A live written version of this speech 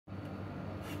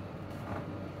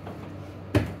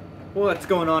What's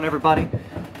going on, everybody?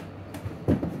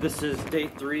 This is day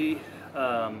 3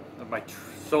 of my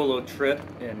solo trip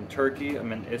in Turkey.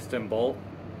 I'm in Istanbul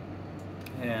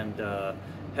and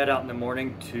head out in the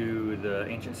morning to the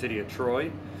ancient city of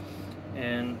Troy,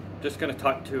 and just going to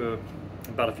talk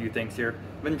about a few things here.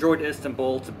 I've enjoyed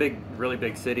Istanbul. It's a really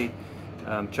big city.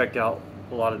 Checked out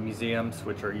a lot of museums,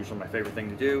 which are usually my favorite thing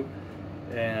to do,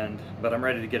 but I'm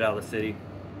ready to get out of the city.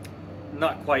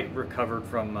 Not quite recovered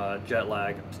from jet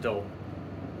lag. I'm still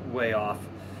way off,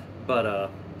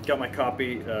 but got my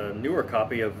copy, newer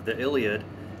copy of the Iliad,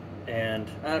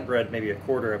 and I've read maybe a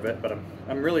quarter of it, but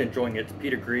I'm really enjoying it. It's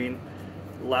Peter Green.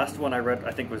 Last one I read,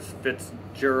 I think, was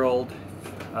Fitzgerald,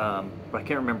 but I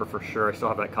can't remember for sure. I still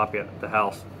have that copy at the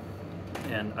house,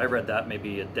 and I read that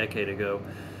maybe a decade ago,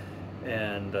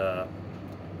 and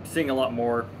seeing a lot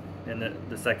more in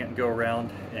the second go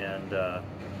around, and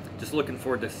just looking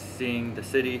forward to seeing the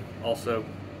city. Also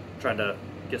trying to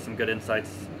get some good insights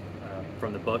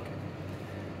from the book,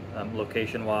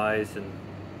 location wise, and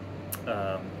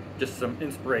just some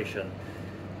inspiration.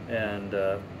 And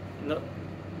no,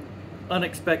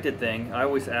 unexpected thing, I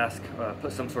always ask,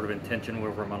 put some sort of intention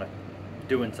wherever I'm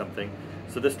doing something.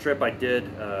 So this trip I did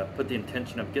put the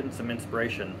intention of getting some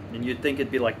inspiration, and you'd think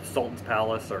it'd be like the Sultan's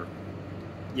Palace, or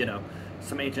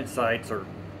some ancient sites, or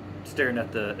staring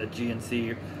at the Aegean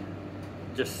Sea,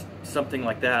 just something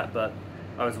like that. But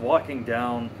I was walking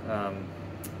down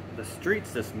the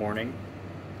streets this morning,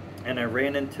 and I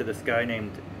ran into this guy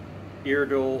named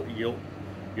Erdal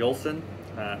Yalcin.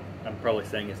 I'm probably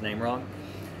saying his name wrong,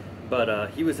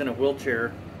 but he was in a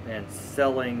wheelchair and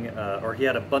selling, or he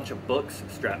had a bunch of books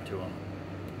strapped to him.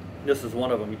 This was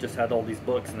one of them. He just had all these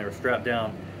books and they were strapped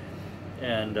down,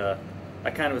 and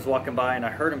I kind of was walking by and I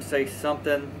heard him say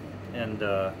something, and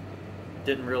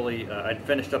didn't really, I'd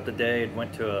finished up the day and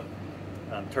went to a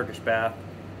Turkish bath,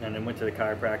 and then went to the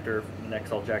chiropractor,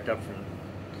 neck's all jacked up from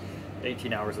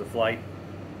 18 hours of flight,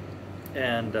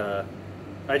 and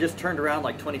I just turned around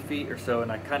like 20 feet or so,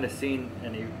 and I kind of seen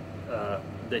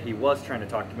that he was trying to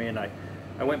talk to me, and I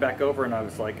went back over, and I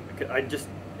was like,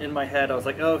 in my head I was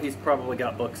like, oh, he's probably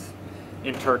got books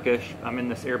in Turkish. I'm in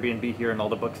this Airbnb here and all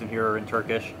the books in here are in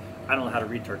Turkish. I don't know how to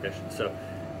read Turkish, so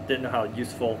didn't know how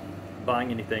useful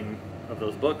buying anything of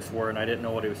those books were, and I didn't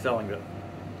know what he was selling. But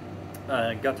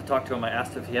I got to talk to him. I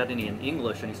asked if he had any in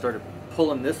English, and he started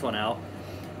pulling this one out,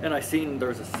 and I seen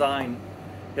there's a sign.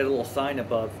 He had a little sign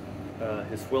above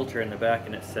his wheelchair in the back,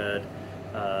 and it said,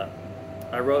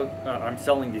 I'm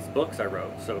selling these books I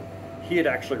wrote. So he had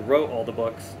actually wrote all the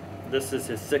books. This is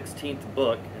his 16th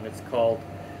book, and it's called,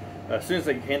 as soon as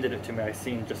they handed it to me, I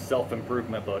seen just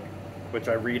self-improvement book, which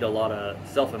I read a lot of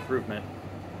self-improvement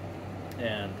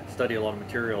and study a lot of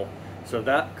material. So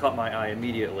that caught my eye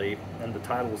immediately, and the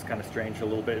title was kind of strange a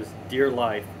little bit. Is Dear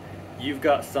Life, You've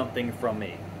Got Something From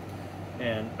Me.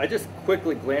 And I just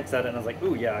quickly glanced at it, and I was like,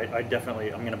 ooh, yeah, I'm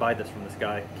going to buy this from this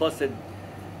guy. Plus,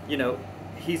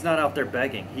 he's not out there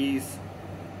begging. He's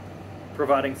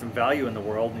providing some value in the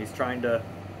world, and he's trying to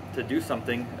do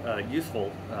something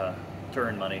useful to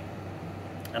earn money.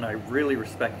 And I really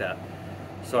respect that.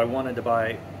 So I wanted to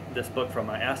buy this book from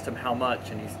him. I asked him how much,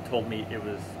 and he told me it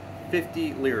was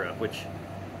 50 lira, which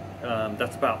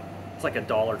it's like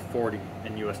 $1.40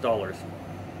 in US dollars.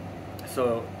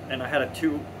 So, and I had a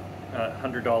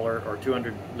 $200 or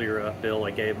 200 lira bill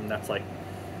I gave him. That's like,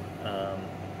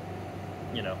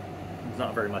 it's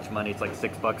not very much money. It's like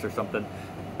 $6 or something.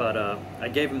 But I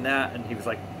gave him that, and he was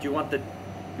like, "Do you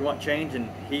want change?" And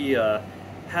he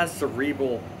has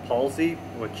cerebral palsy,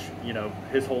 which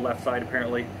his whole left side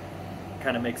apparently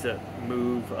kind of makes it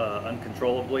move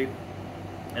uncontrollably,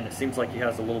 and it seems like he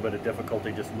has a little bit of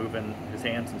difficulty just moving his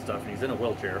hands and stuff, and he's in a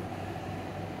wheelchair.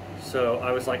 So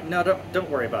I was like, no, don't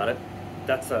worry about it.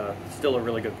 That's still a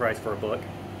really good price for a book,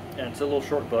 and it's a little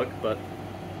short book, but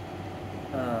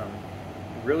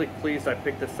really pleased I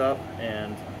picked this up.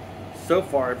 And so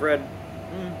far I've read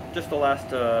just the last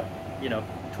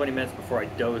 20 minutes before I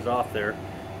doze off there,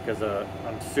 because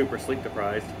I'm super sleep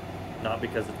deprived, not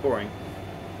because it's boring.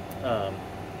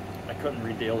 I couldn't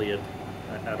read the Iliad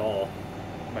at all.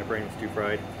 My brain was too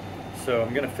fried. So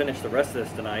I'm going to finish the rest of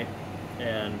this tonight.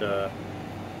 And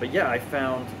but yeah, I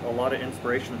found a lot of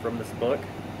inspiration from this book.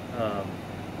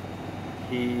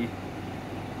 He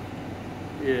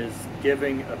is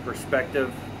giving a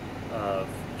perspective of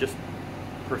just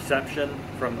perception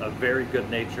from a very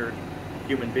good-natured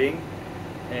human being.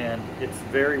 And it's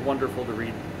very wonderful to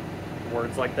read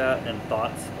words like that and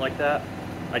thoughts like that.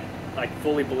 I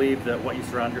fully believe that what you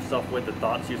surround yourself with, the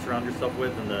thoughts you surround yourself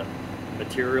with, and the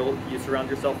material you surround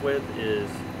yourself with is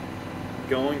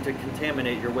going to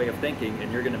contaminate your way of thinking,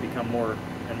 and you're going to become more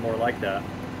and more like that.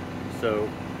 So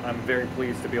I'm very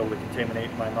pleased to be able to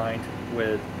contaminate my mind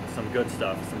with some good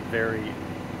stuff, some very,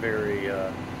 very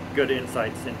good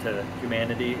insights into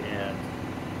humanity and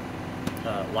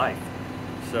life.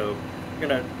 So I'm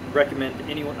gonna recommend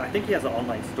anyone. I think he has an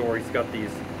online store. He's got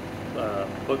these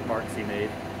bookmarks he made.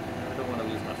 I don't want to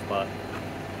lose my spot.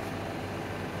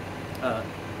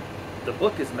 The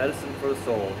book is Medicine for the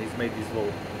Soul. He's made these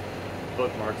little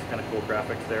bookmarks, kind of cool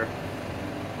graphics there.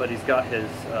 But he's got his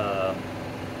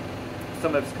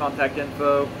some of his contact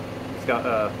info. He's got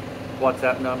a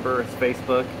WhatsApp number, his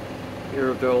Facebook,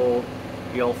 Erdal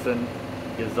Yalcin,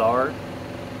 Yazar,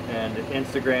 and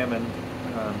Instagram and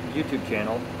YouTube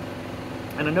channel.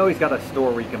 And I know he's got a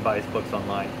store where you can buy his books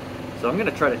online. So I'm going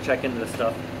to try to check into this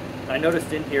stuff. I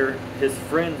noticed in here his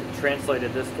friend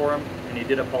translated this for him, and he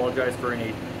did apologize for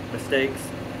any mistakes.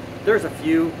 There's a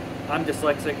few. I'm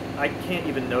dyslexic. I can't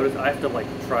even notice. I have to like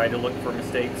try to look for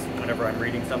mistakes whenever I'm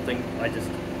reading something. I just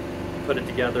put it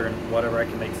together and whatever I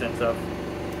can make sense of,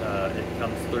 it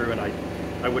comes through, and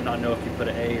I would not know if you put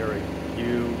an A or a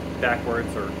U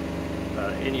backwards or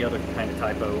any other kind of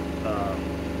typo.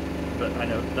 But I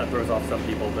know that throws off some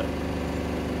people. But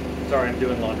sorry, I'm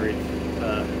doing laundry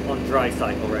on dry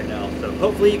cycle right now, so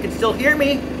hopefully you can still hear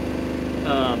me.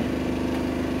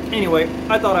 Anyway,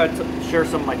 I thought I'd share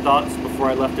some of my thoughts before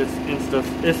I left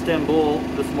Istanbul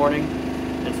this morning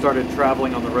and started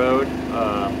traveling on the road.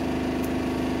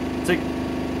 It's like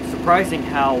surprising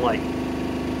how like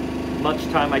much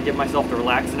time I give myself to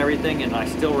relax and everything, and I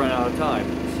still run out of time.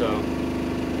 So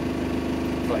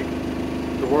it's like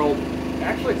the world.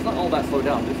 Actually, it's not all that slowed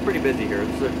down. It's pretty busy here.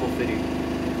 This is a cool city.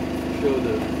 Show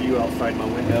the view outside my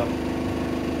window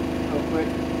real quick.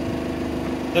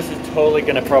 This is totally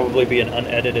going to probably be an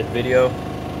unedited video.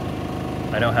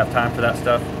 I don't have time for that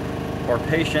stuff, or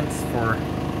patience for,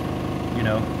 you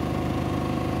know,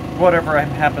 whatever I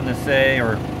happen to say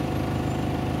or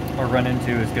run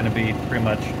into is going to be pretty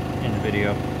much in the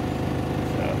video.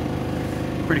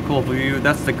 So, pretty cool view.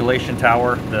 That's the Galatian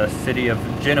Tower. The city of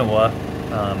Genoa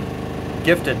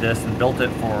gifted this and built it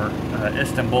for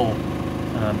Istanbul.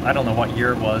 I don't know what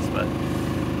year it was, but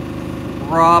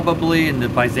probably in the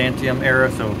Byzantium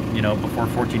era, so you know, before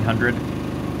 1400.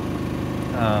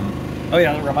 Oh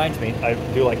yeah, that reminds me, I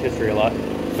do like history a lot.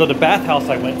 So the bathhouse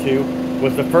I went to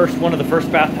was one of the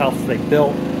first bathhouses they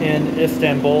built in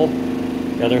Istanbul.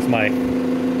 Yeah, there's my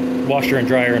washer and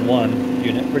dryer in one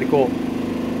unit. Pretty cool.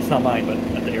 It's not mine, but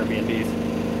at the Airbnb's.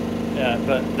 Yeah,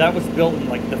 but that was built in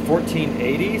like the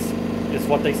 1480s, is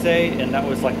what they say, and that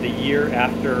was like the year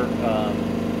after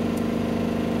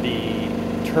the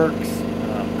Turks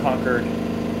conquered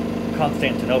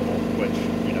Constantinople, which,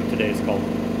 you know, today is called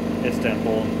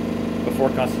Istanbul. Before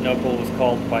Constantinople was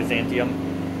called Byzantium.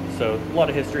 So a lot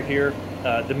of history here.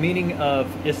 The meaning of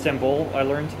Istanbul, I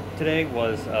learned today,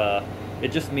 was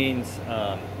it just means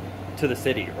to the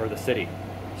city, or the city,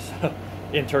 so,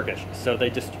 in Turkish. So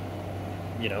they just,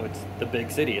 you know, it's the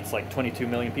big city. It's like 22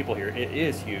 million people here. It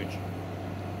is huge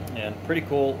and pretty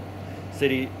cool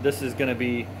city. This is going to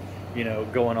be, you know,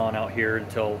 going on out here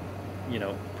until, you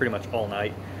know, pretty much all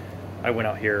night. I went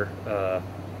out here,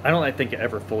 I don't think it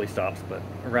ever fully stops, but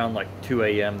around like 2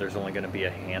 a.m. there's only going to be a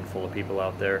handful of people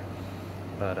out there.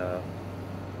 But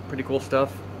pretty cool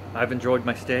stuff. I've enjoyed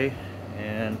my stay,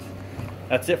 and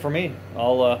that's it for me.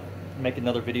 I'll make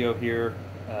another video here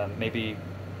maybe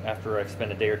after I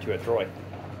spend a day or two at Troy.